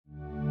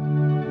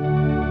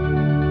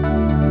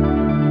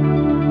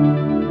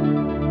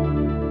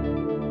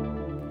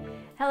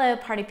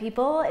party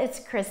people, it's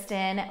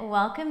Kristen.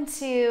 Welcome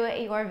to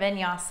your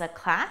Vinyasa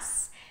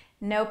class.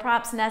 No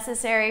props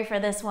necessary for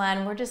this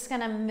one. We're just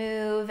gonna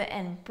move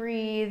and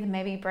breathe,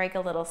 maybe break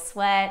a little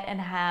sweat and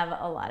have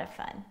a lot of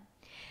fun.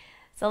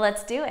 So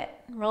let's do it.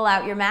 Roll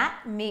out your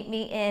mat, meet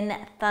me in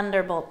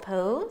Thunderbolt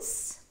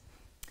pose.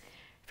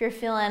 If you're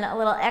feeling a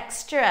little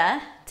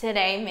extra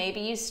today,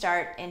 maybe you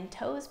start in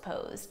toes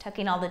pose,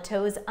 tucking all the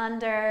toes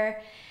under,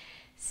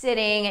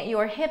 sitting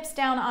your hips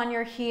down on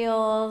your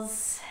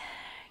heels,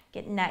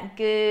 getting that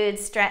good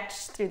stretch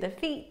through the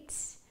feet.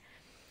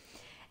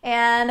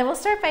 And we'll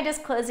start by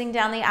just closing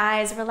down the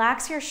eyes,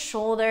 relax your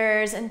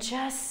shoulders, and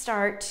just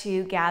start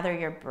to gather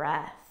your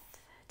breath.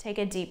 Take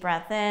a deep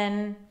breath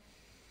in.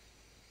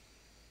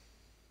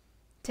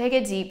 Take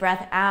a deep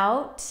breath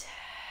out.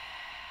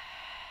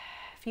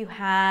 If you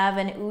have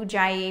an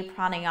Ujjayi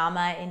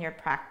pranayama in your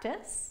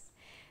practice,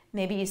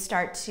 maybe you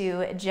start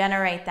to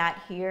generate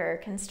that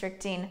here,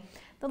 constricting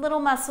the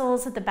little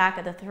muscles at the back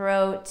of the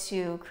throat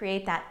to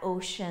create that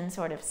ocean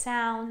sort of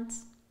sound.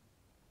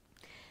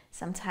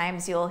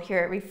 Sometimes you'll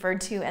hear it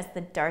referred to as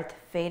the Darth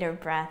Vader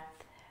breath.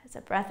 It's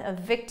a breath of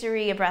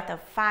victory, a breath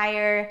of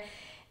fire.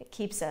 It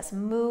keeps us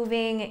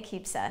moving, it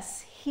keeps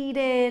us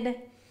heated,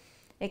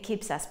 it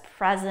keeps us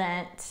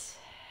present.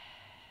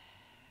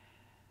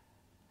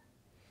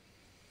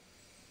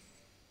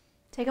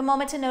 Take a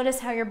moment to notice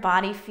how your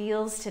body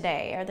feels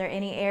today. Are there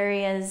any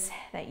areas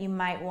that you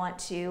might want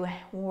to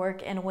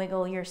work and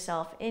wiggle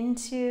yourself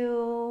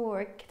into?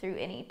 Work through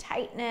any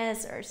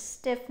tightness or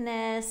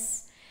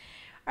stiffness?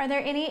 Are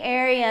there any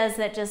areas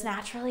that just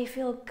naturally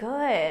feel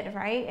good,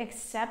 right?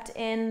 Accept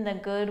in the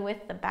good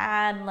with the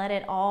bad. Let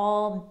it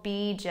all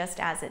be just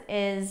as it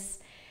is.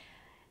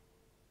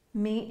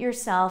 Meet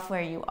yourself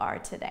where you are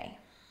today.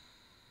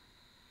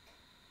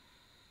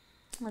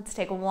 Let's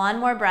take one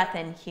more breath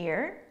in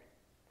here.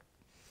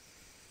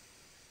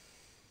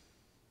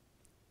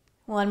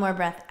 One more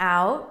breath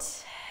out,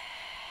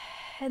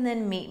 and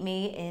then meet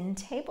me in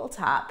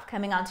tabletop,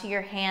 coming onto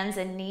your hands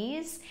and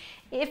knees.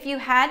 If you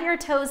had your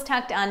toes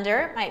tucked under,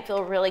 it might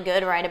feel really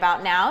good right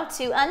about now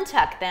to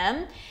untuck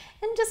them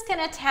and just kind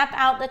of tap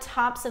out the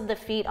tops of the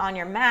feet on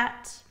your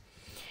mat.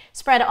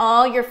 Spread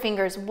all your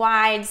fingers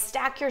wide,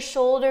 stack your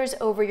shoulders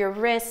over your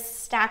wrists,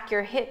 stack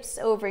your hips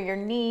over your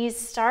knees,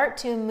 start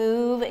to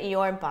move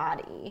your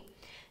body.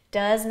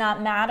 Does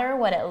not matter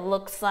what it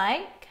looks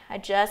like. I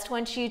just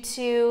want you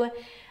to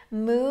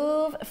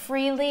move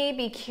freely,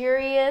 be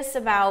curious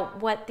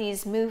about what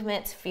these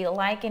movements feel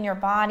like in your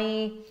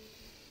body.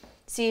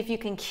 See if you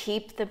can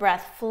keep the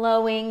breath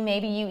flowing.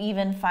 Maybe you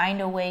even find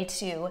a way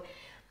to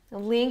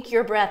link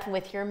your breath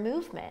with your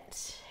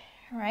movement,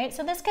 right?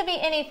 So this could be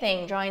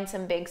anything, drawing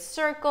some big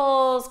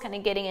circles, kind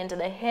of getting into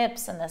the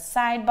hips and the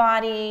side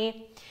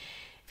body.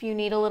 If you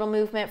need a little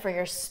movement for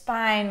your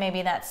spine,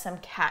 maybe that's some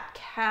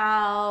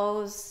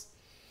cat-cows.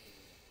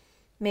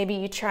 Maybe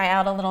you try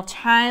out a little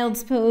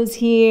child's pose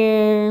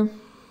here.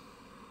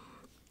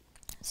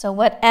 So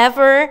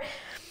whatever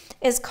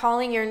is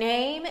calling your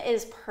name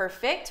is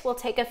perfect. We'll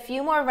take a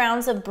few more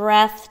rounds of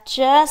breath,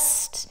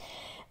 just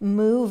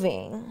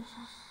moving.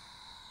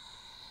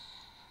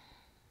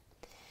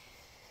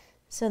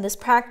 So this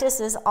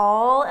practice is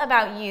all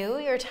about you.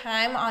 Your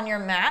time on your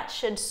mat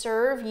should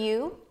serve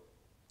you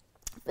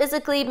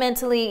physically,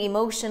 mentally,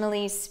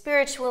 emotionally,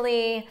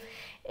 spiritually,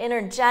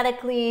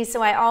 energetically.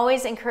 So I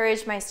always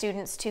encourage my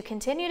students to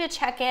continue to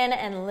check in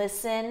and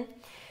listen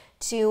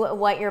to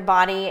what your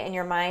body and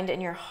your mind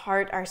and your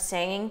heart are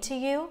saying to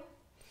you,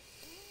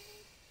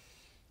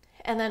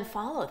 and then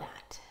follow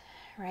that,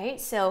 right?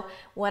 So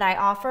what I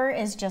offer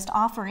is just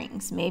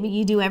offerings. Maybe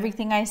you do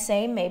everything I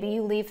say, maybe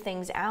you leave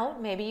things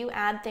out, maybe you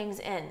add things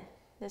in.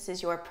 This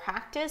is your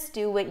practice.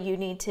 Do what you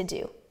need to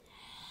do.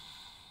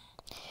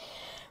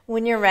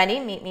 When you're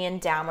ready, meet me in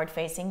downward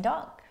facing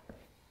dog.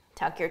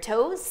 Tuck your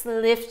toes,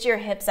 lift your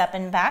hips up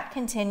and back,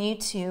 continue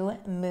to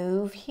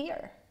move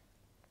here.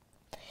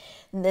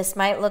 This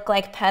might look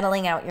like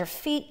pedaling out your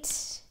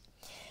feet,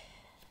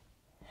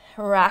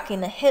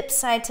 rocking the hips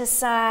side to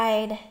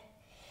side,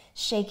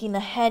 shaking the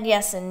head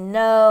yes and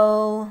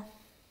no.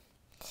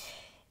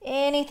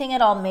 Anything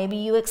at all. Maybe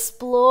you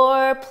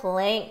explore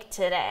plank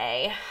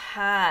today.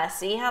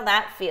 See how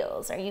that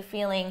feels. Are you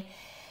feeling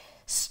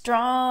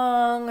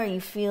strong? Are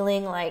you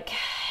feeling like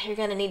you're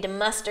going to need to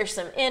muster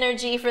some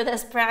energy for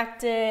this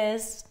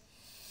practice?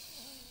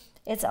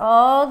 It's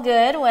all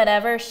good,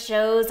 whatever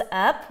shows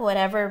up,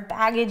 whatever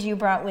baggage you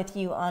brought with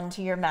you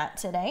onto your mat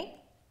today.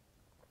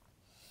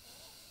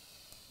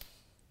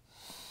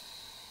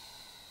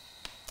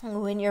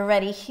 When you're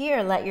ready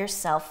here, let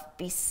yourself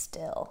be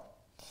still.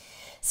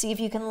 See if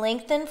you can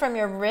lengthen from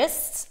your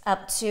wrists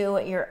up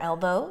to your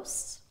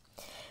elbows,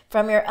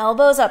 from your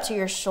elbows up to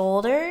your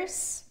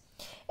shoulders.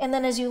 And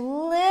then as you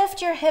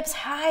lift your hips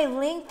high,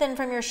 lengthen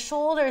from your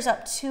shoulders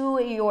up to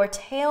your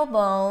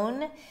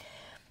tailbone.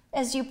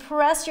 As you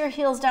press your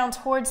heels down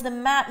towards the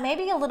mat,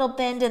 maybe a little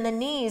bend in the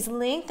knees,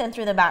 lengthen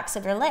through the backs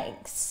of your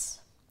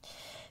legs.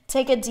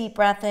 Take a deep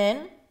breath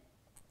in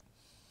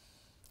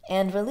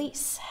and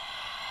release.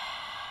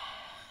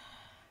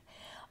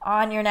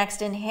 On your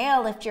next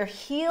inhale, lift your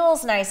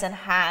heels nice and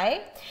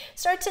high.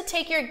 Start to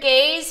take your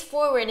gaze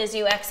forward as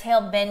you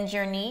exhale, bend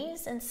your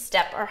knees and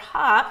step or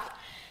hop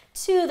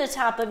to the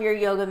top of your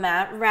yoga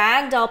mat.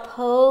 Ragdoll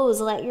pose.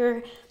 Let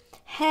your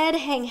head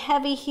hang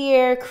heavy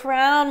here.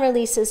 Crown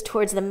releases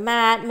towards the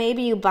mat.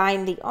 Maybe you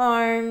bind the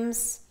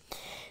arms.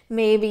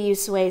 Maybe you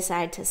sway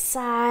side to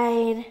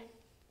side.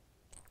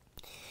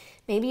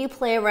 Maybe you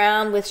play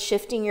around with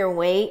shifting your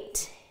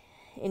weight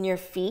in your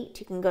feet.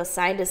 You can go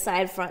side to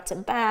side, front to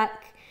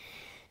back.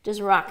 Just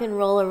rock and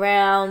roll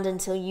around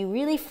until you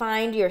really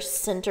find your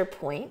center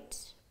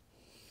point.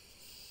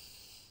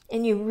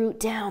 And you root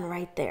down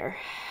right there.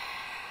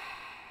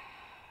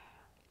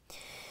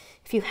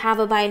 If you have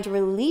a bind,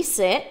 release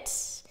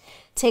it.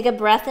 Take a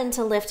breath in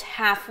to lift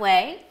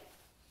halfway.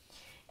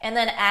 And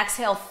then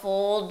exhale,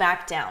 fold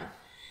back down.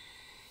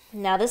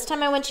 Now this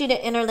time I want you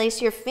to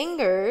interlace your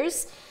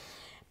fingers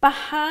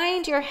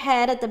behind your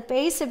head at the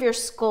base of your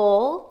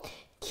skull.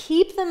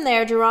 Keep them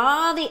there.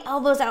 Draw the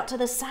elbows out to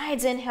the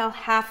sides. Inhale,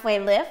 halfway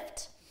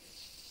lift.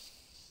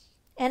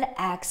 And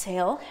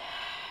exhale,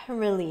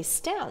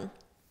 release down.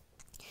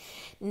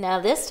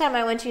 Now this time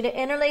I want you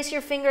to interlace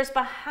your fingers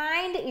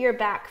behind your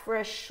back for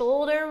a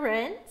shoulder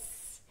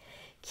rinse.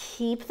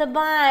 Keep the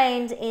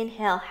bind.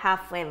 Inhale,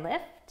 halfway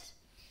lift.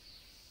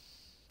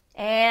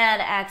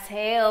 And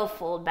exhale,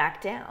 fold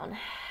back down.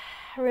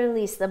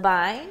 Release the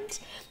bind.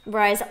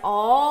 Rise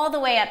all the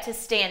way up to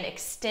stand.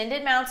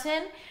 Extended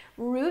mountain.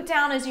 Root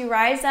down as you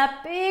rise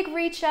up, big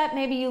reach up.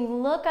 Maybe you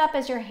look up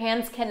as your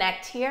hands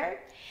connect here.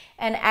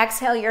 And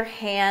exhale your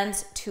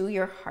hands to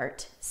your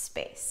heart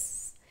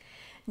space.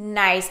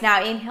 Nice.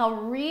 Now inhale,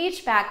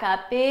 reach back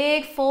up,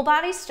 big full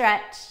body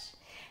stretch.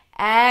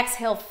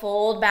 Exhale,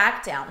 fold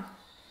back down.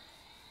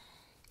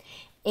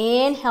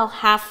 Inhale,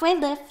 halfway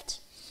lift.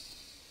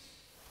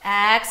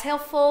 Exhale,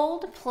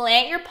 fold.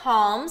 Plant your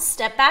palms.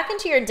 Step back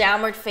into your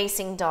downward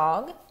facing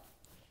dog.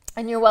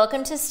 And you're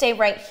welcome to stay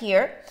right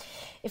here.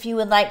 If you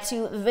would like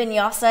to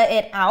vinyasa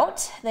it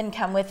out, then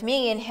come with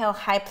me. Inhale,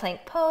 high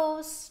plank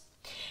pose.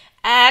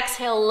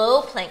 Exhale,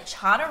 low plank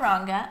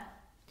chaturanga.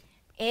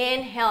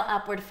 Inhale,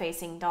 upward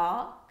facing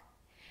dog.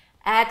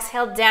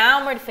 Exhale,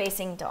 downward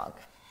facing dog.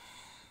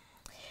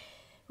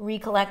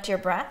 Recollect your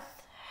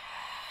breath.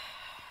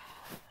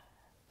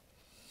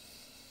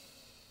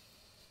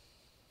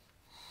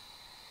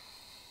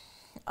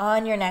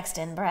 On your next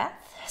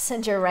in-breath,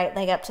 send your right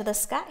leg up to the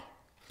sky.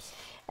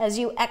 As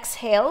you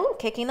exhale,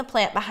 kicking the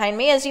plant behind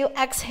me, as you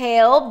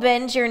exhale,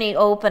 bend your knee,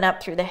 open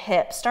up through the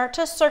hip. Start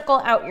to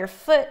circle out your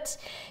foot.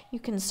 You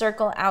can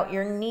circle out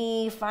your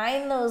knee.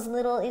 Find those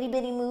little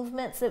itty-bitty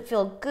movements that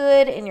feel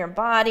good in your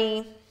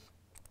body.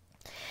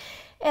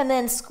 And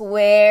then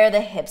square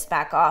the hips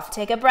back off.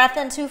 Take a breath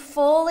in to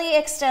fully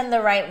extend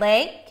the right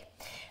leg.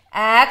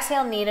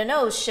 Exhale, knee to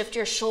nose. Shift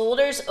your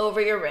shoulders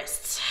over your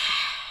wrists.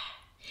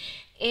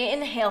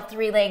 Inhale,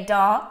 three-leg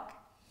dog.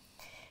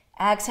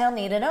 Exhale,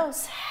 knee to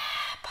nose.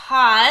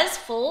 Pause,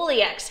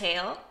 fully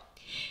exhale.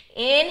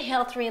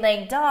 Inhale,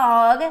 three-leg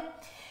dog.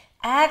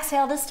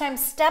 Exhale, this time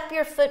step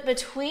your foot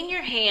between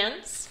your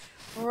hands,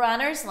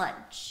 runner's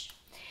lunge.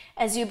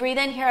 As you breathe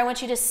in here, I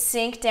want you to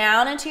sink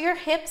down into your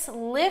hips,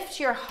 lift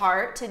your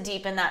heart to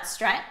deepen that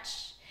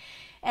stretch.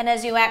 And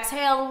as you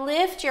exhale,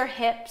 lift your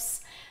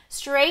hips,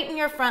 straighten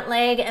your front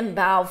leg and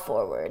bow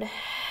forward.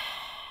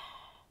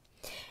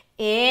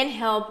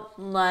 Inhale,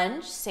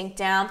 lunge, sink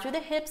down through the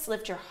hips,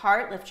 lift your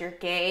heart, lift your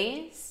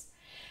gaze.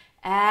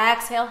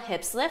 Exhale,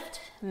 hips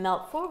lift,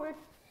 melt forward.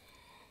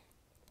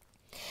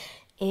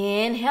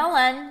 Inhale,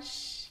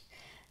 lunge.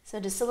 So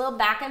just a little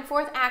back and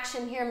forth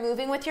action here,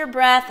 moving with your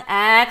breath.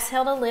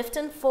 Exhale to lift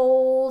and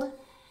fold.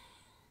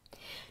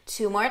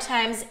 Two more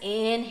times.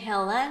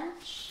 Inhale,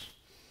 lunge.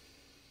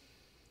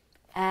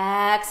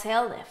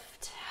 Exhale,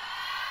 lift.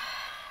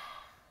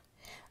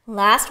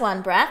 Last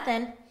one, breath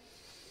in.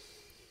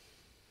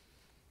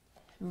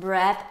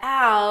 Breath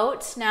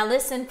out. Now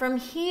listen, from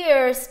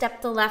here,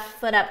 step the left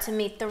foot up to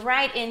meet the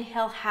right.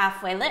 Inhale,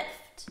 halfway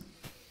lift.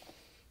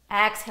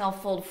 Exhale,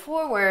 fold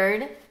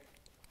forward.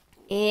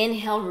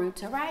 Inhale, root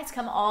to rise.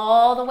 Come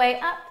all the way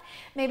up.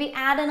 Maybe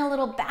add in a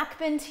little back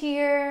bend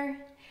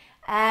here.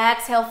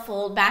 Exhale,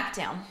 fold back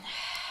down.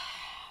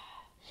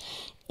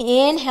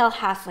 Inhale,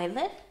 halfway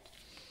lift.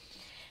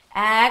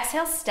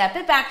 Exhale, step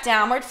it back,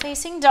 downward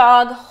facing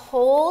dog.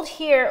 Hold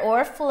here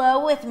or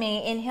flow with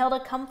me. Inhale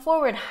to come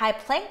forward, high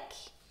plank.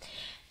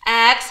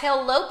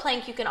 Exhale, low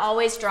plank. You can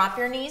always drop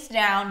your knees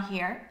down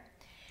here.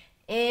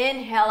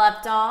 Inhale,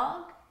 up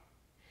dog.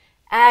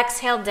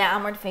 Exhale,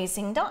 downward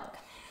facing dog.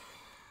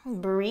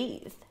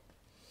 Breathe.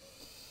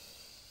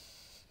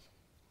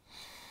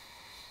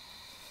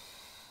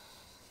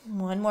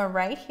 One more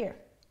right here.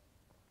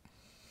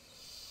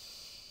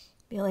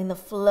 Feeling the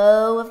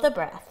flow of the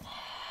breath.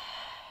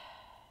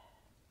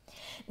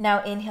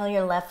 Now inhale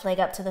your left leg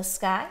up to the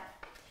sky.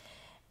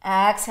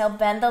 Exhale,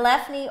 bend the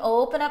left knee,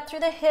 open up through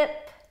the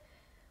hip.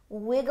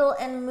 Wiggle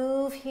and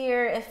move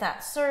here if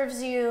that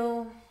serves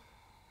you.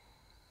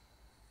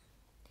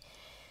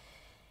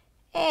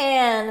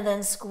 And And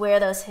then square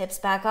those hips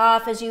back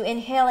off. As you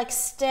inhale,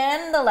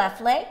 extend the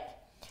left leg.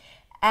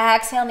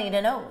 Exhale, knee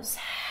to nose.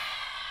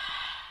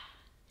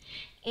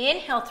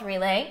 Inhale, three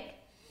leg.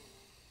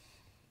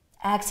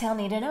 Exhale,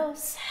 knee to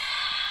nose.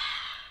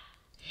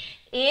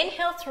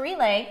 Inhale, three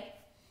leg.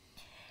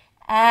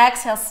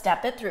 Exhale,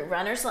 step it through,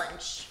 runner's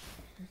lunge.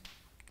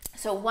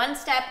 So one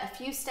step, a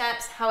few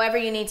steps, however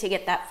you need to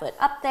get that foot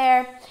up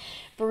there.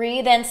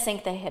 Breathe in,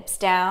 sink the hips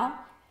down.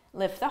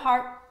 Lift the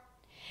heart.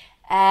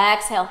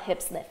 Exhale,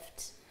 hips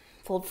lift.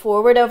 Fold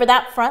forward over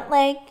that front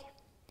leg.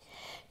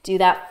 Do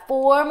that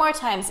 4 more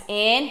times.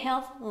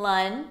 Inhale,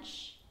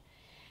 lunge.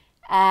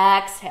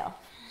 Exhale.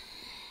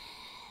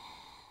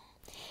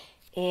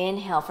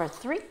 Inhale for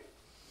 3.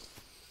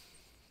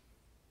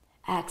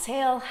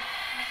 Exhale.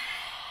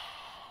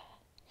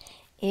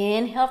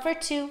 Inhale for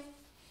 2.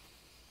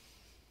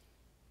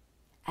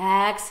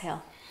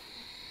 Exhale.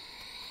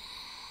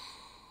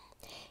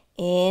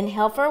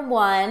 Inhale for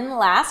 1.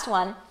 Last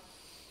one.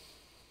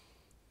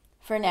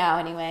 For now,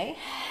 anyway.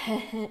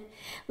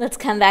 Let's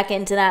come back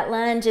into that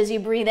lunge. As you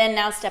breathe in,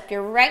 now step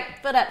your right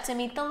foot up to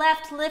meet the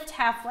left. Lift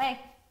halfway.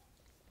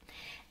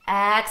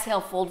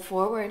 Exhale, fold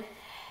forward.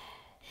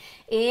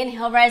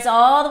 Inhale, rise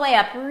all the way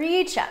up.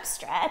 Reach up,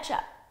 stretch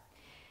up.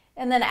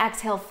 And then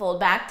exhale, fold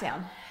back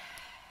down.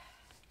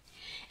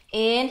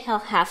 Inhale,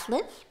 half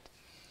lift.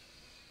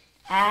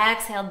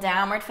 Exhale,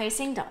 downward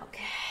facing dog.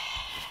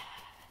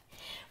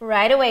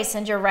 Right away,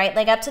 send your right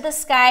leg up to the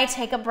sky.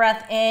 Take a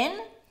breath in.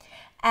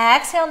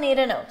 Exhale, knee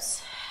to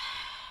nose.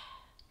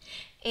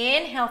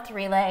 Inhale,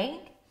 three leg.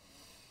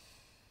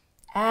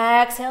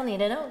 Exhale, knee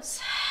to nose.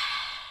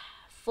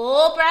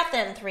 Full breath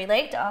in, three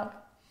leg dog.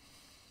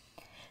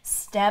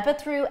 Step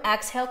it through.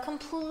 Exhale,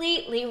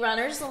 completely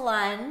runner's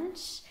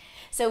lunge.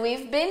 So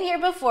we've been here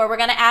before. We're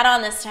going to add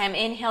on this time.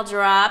 Inhale,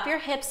 drop your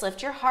hips,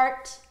 lift your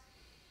heart.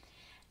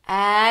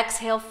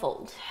 Exhale,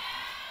 fold.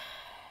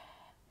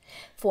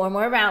 4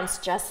 more rounds,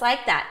 just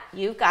like that.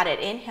 You've got it.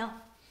 Inhale.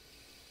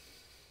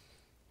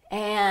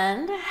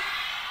 And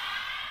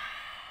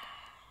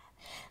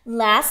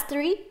last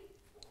 3.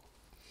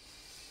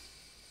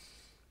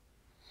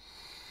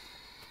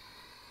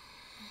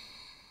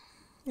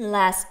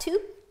 Last 2.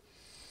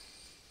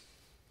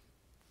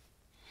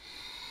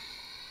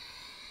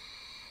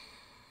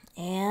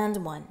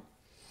 And 1.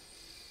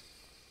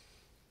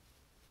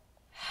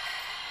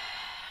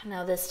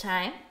 Now this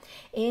time,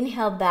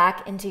 inhale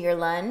back into your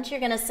lunge. You're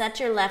going to set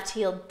your left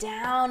heel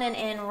down and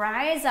in.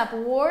 Rise up,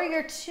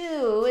 warrior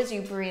 2 as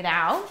you breathe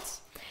out.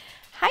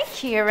 Hi,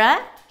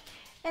 Kira.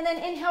 And then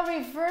inhale,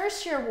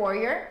 reverse your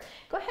warrior.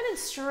 Go ahead and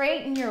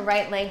straighten your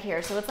right leg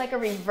here. So it's like a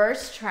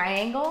reverse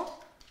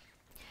triangle.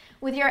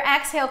 With your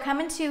exhale, come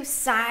into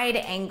side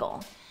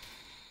angle.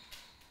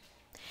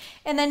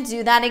 And then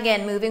do that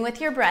again, moving with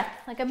your breath,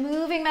 like a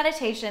moving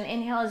meditation.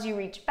 Inhale as you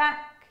reach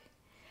back.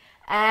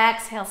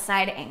 Exhale,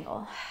 side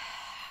angle.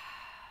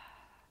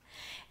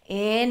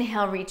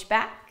 Inhale, reach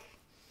back.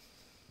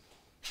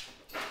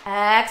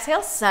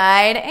 Exhale,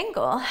 side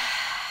angle.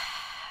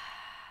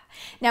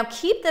 Now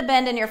keep the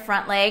bend in your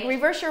front leg.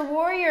 Reverse your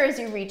warrior as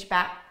you reach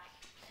back.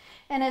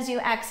 And as you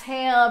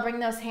exhale, bring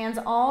those hands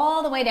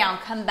all the way down.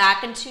 Come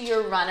back into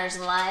your runner's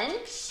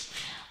lunge.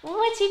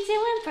 What you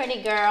doing,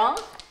 pretty girl?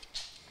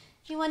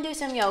 You want to do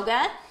some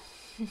yoga?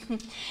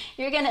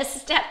 You're going to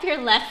step your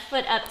left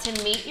foot up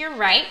to meet your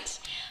right.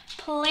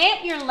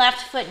 Plant your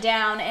left foot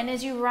down, and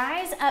as you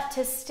rise up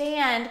to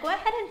stand, go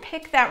ahead and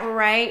pick that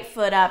right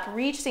foot up.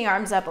 Reach the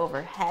arms up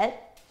overhead.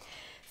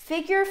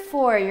 Figure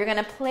 4, you're going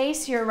to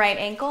place your right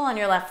ankle on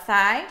your left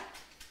thigh.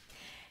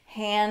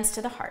 Hands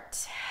to the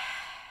heart.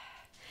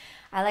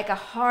 I like a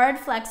hard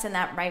flex in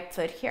that right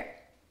foot here.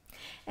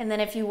 And then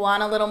if you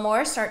want a little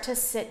more, start to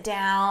sit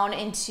down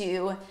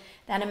into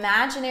that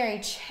imaginary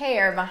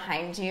chair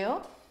behind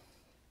you.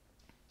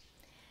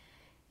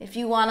 If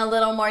you want a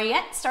little more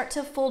yet, start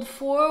to fold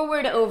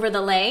forward over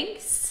the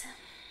legs.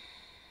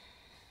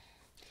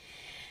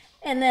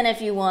 And then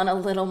if you want a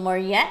little more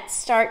yet,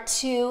 start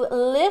to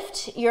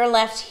lift your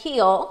left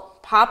heel,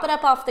 pop it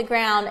up off the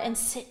ground, and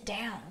sit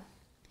down.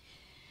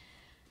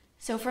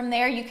 So from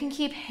there, you can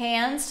keep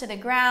hands to the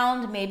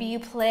ground. Maybe you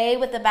play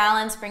with the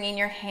balance, bringing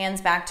your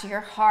hands back to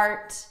your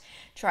heart.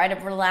 Try to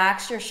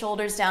relax your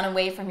shoulders down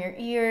away from your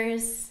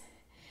ears.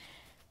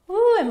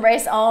 Woo,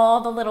 embrace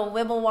all the little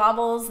wibble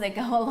wobbles that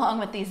go along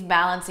with these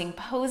balancing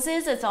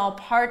poses. It's all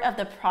part of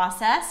the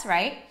process,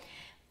 right?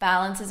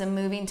 Balance is a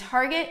moving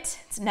target.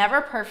 It's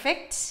never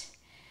perfect.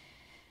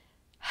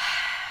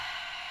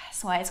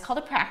 That's why it's called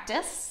a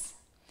practice.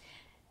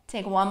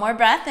 Take one more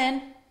breath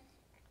in.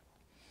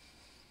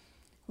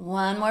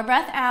 One more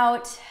breath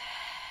out.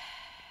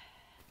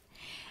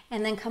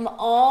 And then come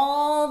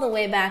all the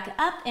way back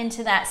up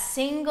into that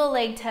single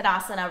leg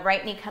Tadasana.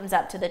 Right knee comes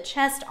up to the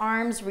chest,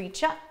 arms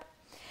reach up.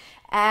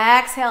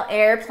 Exhale,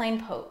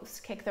 airplane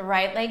pose. Kick the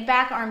right leg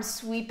back, arms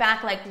sweep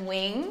back like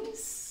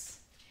wings.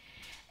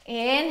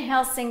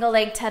 Inhale, single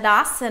leg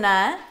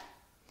Tadasana.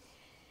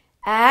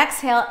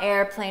 Exhale,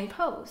 airplane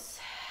pose.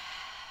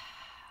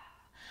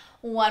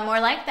 One more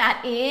like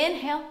that.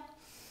 Inhale.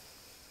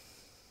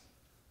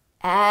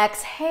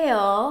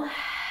 Exhale.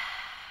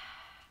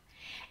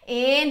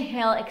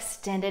 Inhale,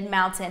 extended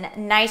mountain.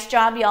 Nice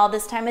job, y'all.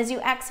 This time as you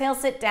exhale,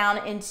 sit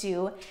down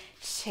into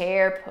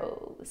chair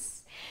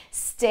pose.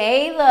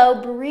 Stay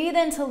low, breathe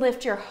in to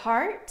lift your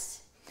heart.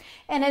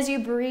 And as you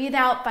breathe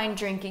out, find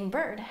drinking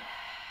bird.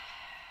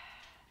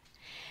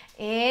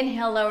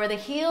 Inhale, lower the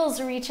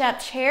heels, reach up,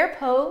 chair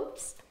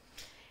pose.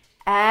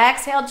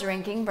 Exhale,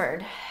 drinking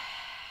bird.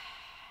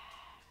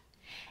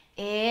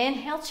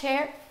 Inhale,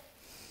 chair.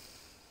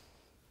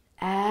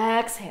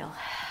 Exhale.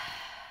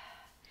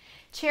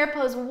 Chair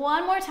pose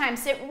one more time.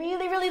 Sit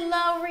really, really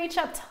low, reach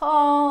up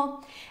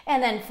tall,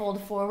 and then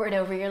fold forward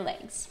over your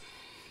legs.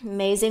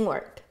 Amazing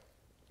work.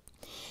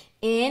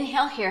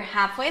 Inhale here,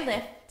 halfway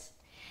lift.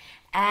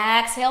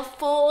 Exhale,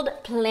 fold,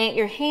 plant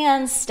your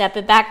hands, step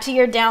it back to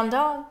your down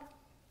dog.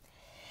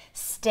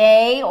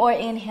 Stay or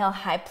inhale,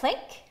 high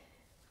plank.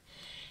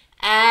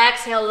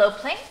 Exhale, low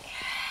plank.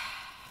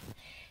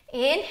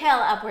 Inhale,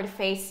 upward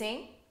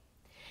facing.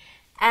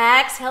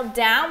 Exhale,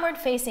 downward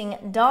facing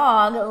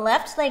dog.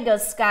 Left leg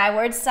goes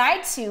skyward,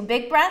 side two.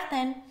 Big breath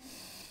in.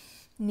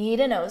 Knee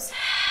to nose.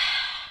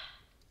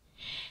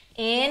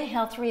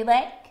 Inhale, three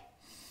leg.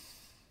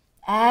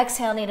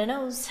 Exhale, knee to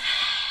nose.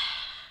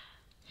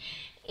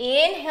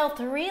 Inhale,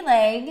 three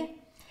leg.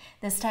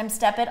 This time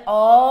step it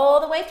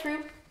all the way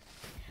through.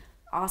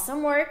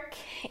 Awesome work.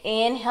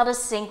 Inhale to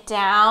sink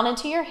down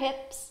into your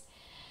hips.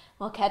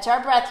 We'll catch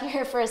our breath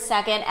here for a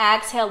second.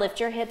 Exhale, lift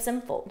your hips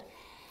and fold.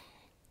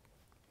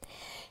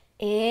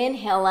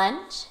 Inhale,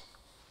 lunge.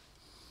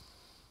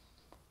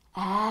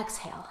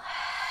 Exhale.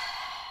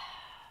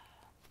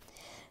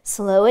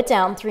 Slow it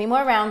down. 3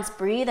 more rounds.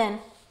 Breathe in.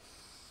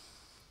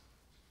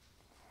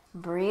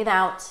 Breathe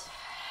out.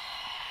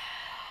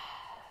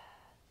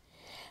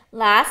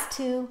 Last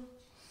 2.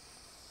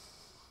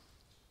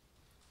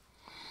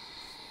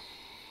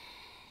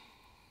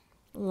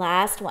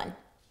 Last 1.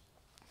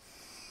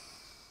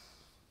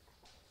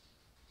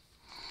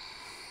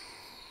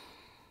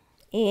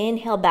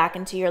 Inhale back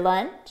into your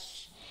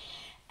lunge.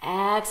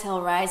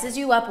 Exhale, rises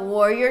you up,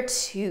 warrior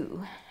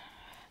 2.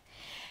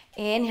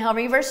 Inhale,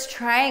 reverse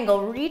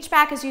triangle. Reach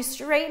back as you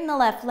straighten the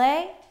left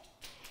leg.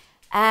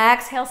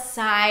 Exhale,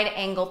 side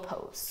angle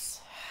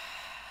pose.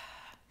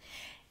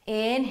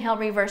 Inhale,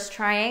 reverse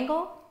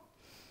triangle.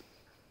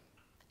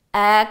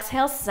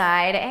 Exhale,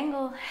 side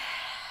angle.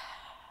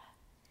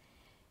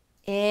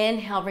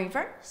 Inhale,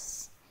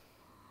 reverse.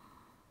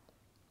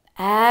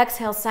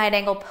 Exhale, side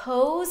angle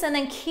pose, and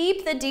then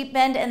keep the deep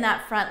bend in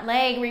that front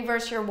leg.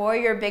 Reverse your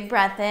warrior, big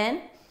breath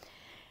in.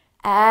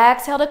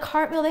 Exhale to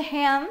cartwheel the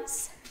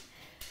hands.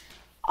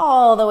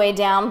 All the way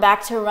down,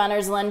 back to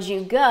runner's lunge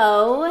you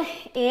go.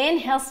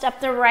 Inhale, step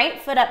the right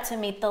foot up to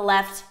meet the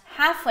left,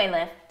 halfway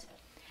lift.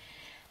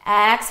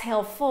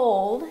 Exhale,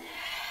 fold.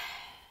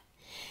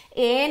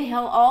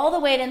 Inhale, all the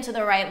weight into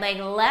the right leg.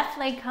 Left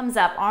leg comes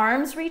up,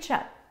 arms reach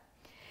up.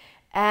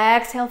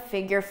 Exhale,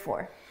 figure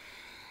 4.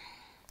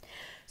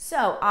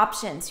 So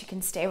options, you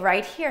can stay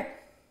right here.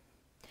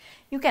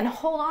 You can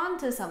hold on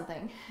to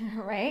something,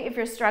 right? If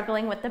you're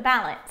struggling with the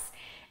balance.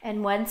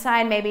 And one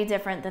side may be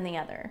different than the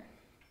other.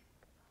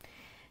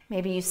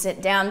 Maybe you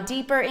sit down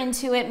deeper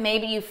into it.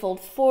 Maybe you fold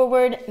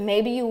forward.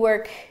 Maybe you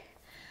work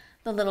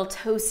the little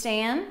toe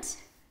stand.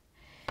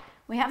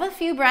 We have a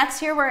few breaths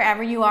here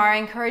wherever you are. I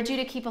encourage you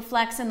to keep a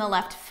flex in the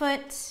left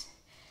foot.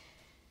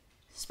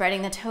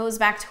 Spreading the toes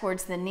back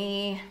towards the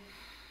knee.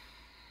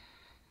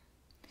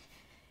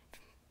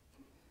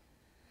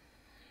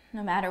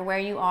 No matter where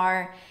you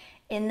are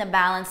in the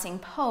balancing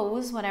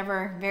pose,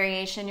 whatever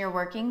variation you're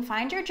working,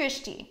 find your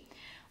drishti.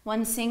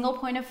 One single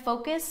point of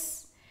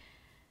focus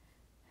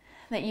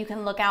that you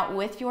can look out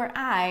with your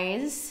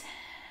eyes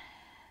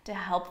to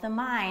help the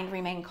mind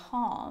remain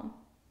calm.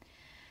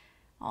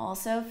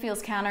 Also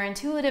feels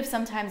counterintuitive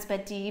sometimes,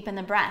 but deep in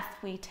the breath.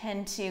 We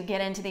tend to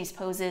get into these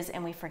poses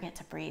and we forget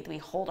to breathe. We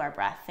hold our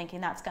breath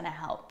thinking that's going to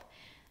help,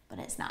 but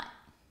it's not.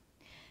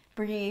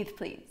 Breathe,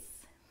 please.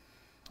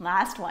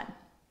 Last one.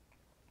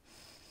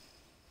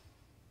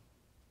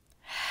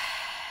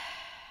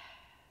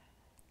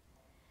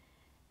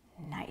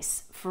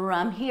 Nice.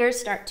 From here,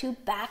 start to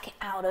back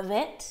out of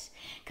it.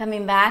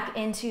 Coming back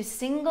into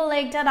single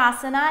leg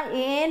Tadasana.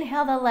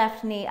 Inhale the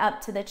left knee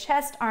up to the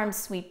chest, arms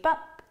sweep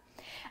up.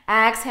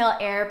 Exhale,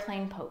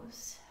 airplane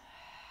pose.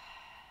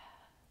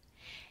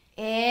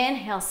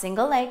 Inhale,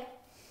 single leg.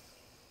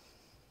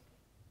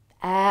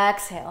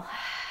 Exhale.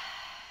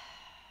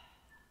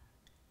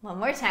 One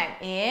more time.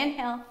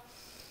 Inhale.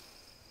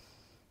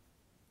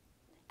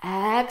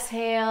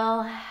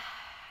 Exhale.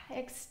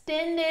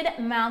 Extended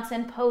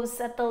mountain pose.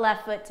 Set the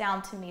left foot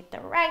down to meet the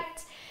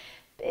right.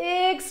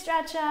 Big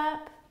stretch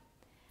up.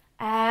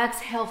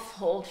 Exhale,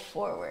 fold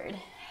forward.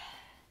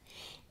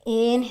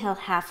 Inhale,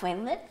 halfway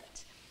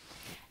lift.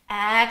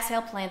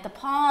 Exhale, plant the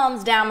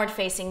palms, downward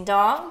facing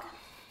dog.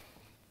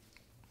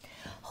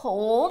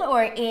 Hold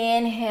or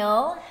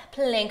inhale,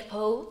 plank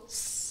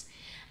pose.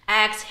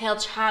 Exhale,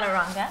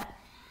 chaturanga.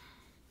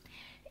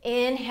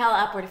 Inhale,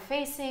 upward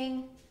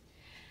facing.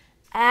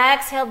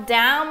 Exhale,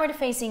 downward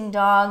facing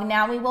dog.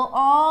 Now we will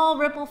all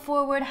ripple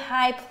forward,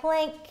 high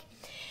plank.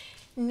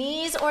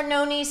 Knees or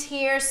no knees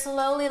here.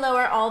 Slowly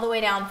lower all the way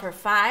down for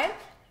 5,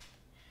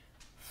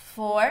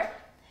 4,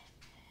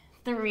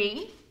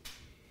 3,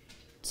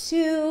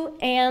 2,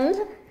 and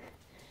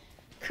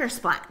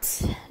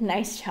Kersplat.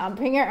 Nice job.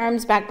 Bring your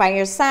arms back by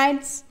your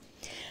sides.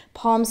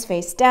 Palms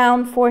face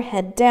down,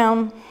 forehead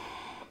down.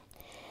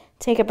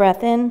 Take a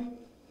breath in.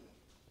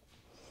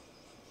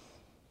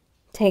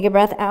 Take a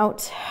breath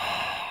out.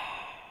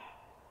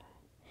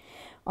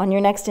 On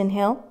your next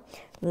inhale,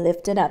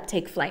 lift it up.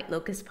 Take flight,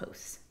 locust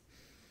pose.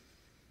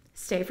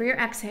 Stay for your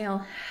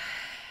exhale.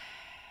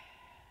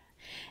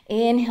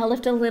 Inhale,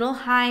 lift a little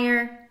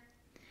higher.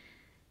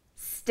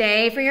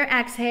 Stay for your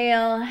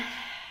exhale.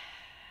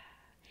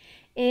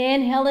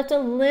 Inhale, lift a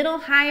little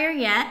higher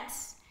yet.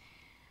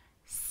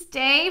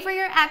 Stay for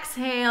your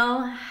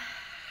exhale.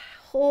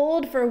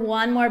 Hold for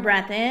one more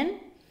breath in.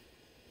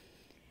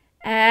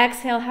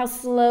 Exhale, how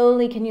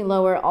slowly can you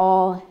lower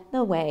all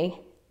the way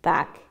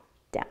back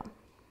down?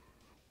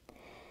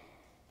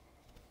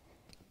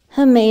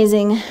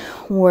 Amazing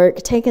work.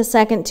 Take a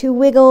second to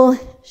wiggle,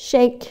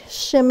 shake,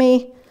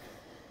 shimmy,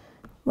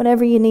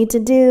 whatever you need to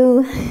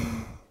do.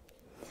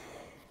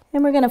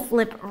 And we're going to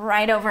flip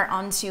right over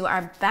onto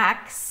our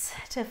backs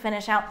to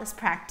finish out this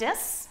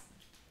practice.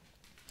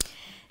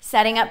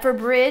 Setting up for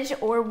bridge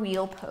or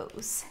wheel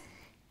pose.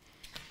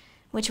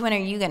 Which one are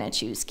you going to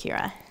choose,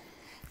 Kira?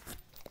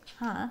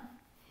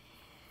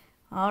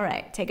 All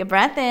right, take a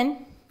breath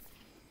in.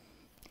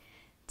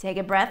 Take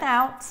a breath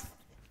out.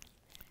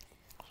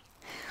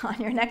 On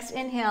your next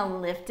inhale,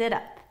 lift it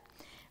up.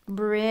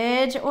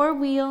 Bridge or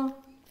wheel.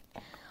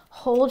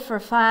 Hold for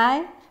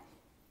 5,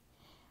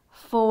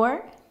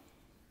 4,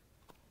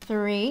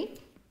 3,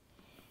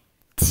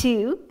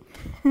 2,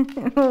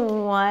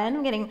 1.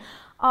 I'm getting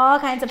all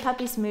kinds of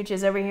puppy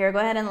smooches over here. Go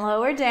ahead and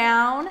lower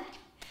down.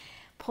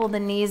 Pull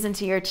the knees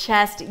into your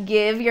chest.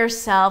 Give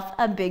yourself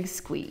a big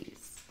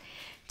squeeze.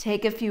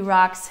 Take a few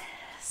rocks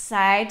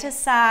side to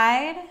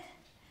side,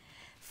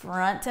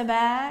 front to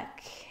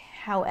back,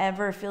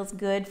 however feels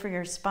good for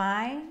your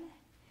spine.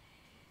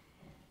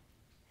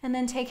 And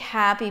then take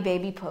happy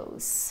baby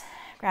pose.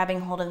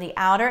 Grabbing hold of the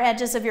outer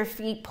edges of your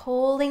feet,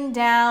 pulling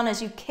down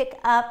as you kick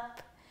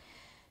up.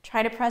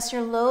 Try to press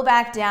your low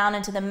back down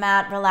into the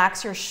mat.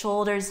 Relax your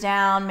shoulders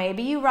down.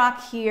 Maybe you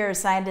rock here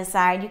side to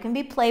side. You can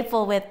be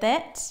playful with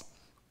it.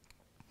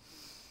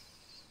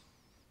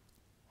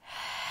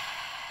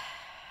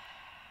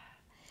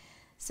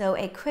 So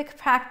a quick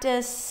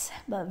practice,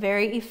 but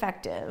very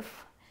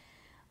effective.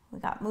 We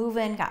got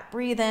moving, got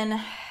breathing,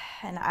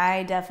 and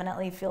I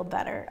definitely feel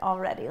better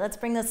already. Let's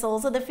bring the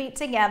soles of the feet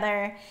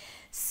together.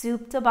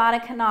 Supta Baddha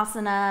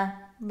Konasana,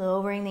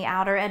 lowering the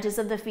outer edges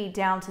of the feet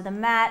down to the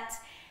mat.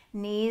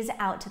 Knees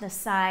out to the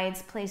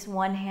sides. Place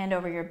one hand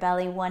over your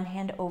belly, one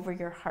hand over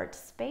your heart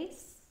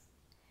space.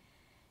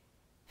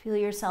 Feel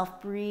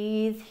yourself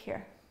breathe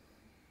here.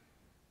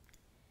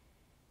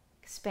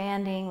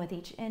 Expanding with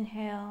each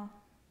inhale.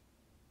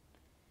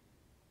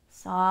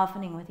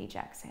 Softening with each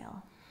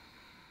exhale.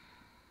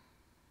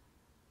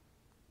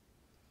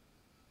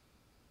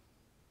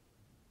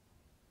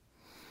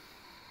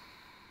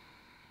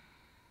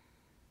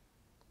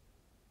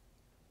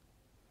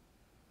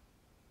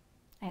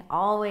 I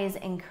always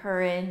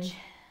encourage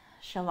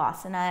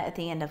Shavasana at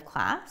the end of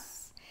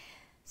class.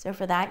 So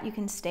for that, you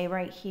can stay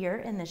right here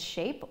in this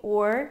shape,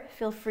 or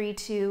feel free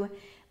to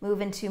move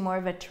into more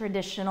of a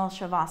traditional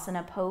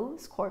Shavasana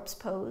pose, corpse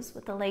pose,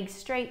 with the legs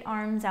straight,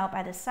 arms out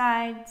by the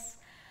sides,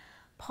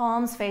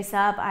 palms face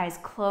up, eyes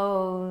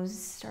closed.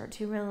 Start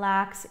to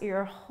relax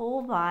your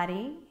whole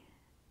body.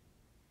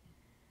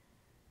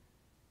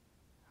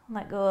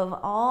 Let go of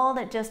all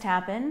that just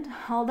happened,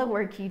 all the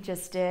work you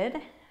just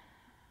did.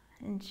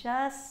 And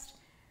just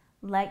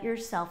let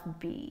yourself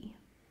be.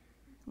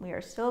 We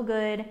are so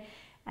good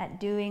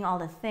at doing all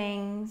the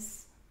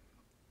things,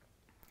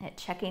 at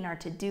checking our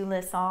to-do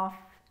lists off.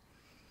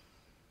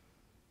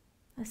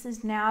 This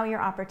is now your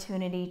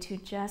opportunity to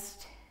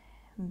just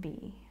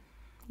be.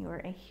 You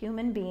are a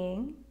human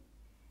being,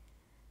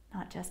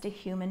 not just a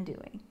human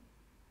doing.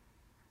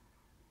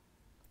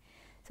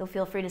 So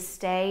feel free to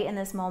stay in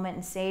this moment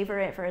and savor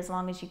it for as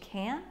long as you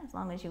can, as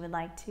long as you would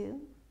like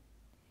to.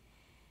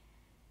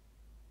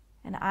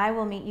 And I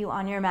will meet you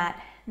on your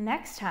mat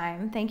next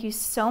time. Thank you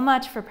so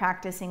much for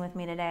practicing with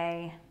me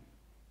today.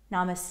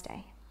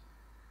 Namaste.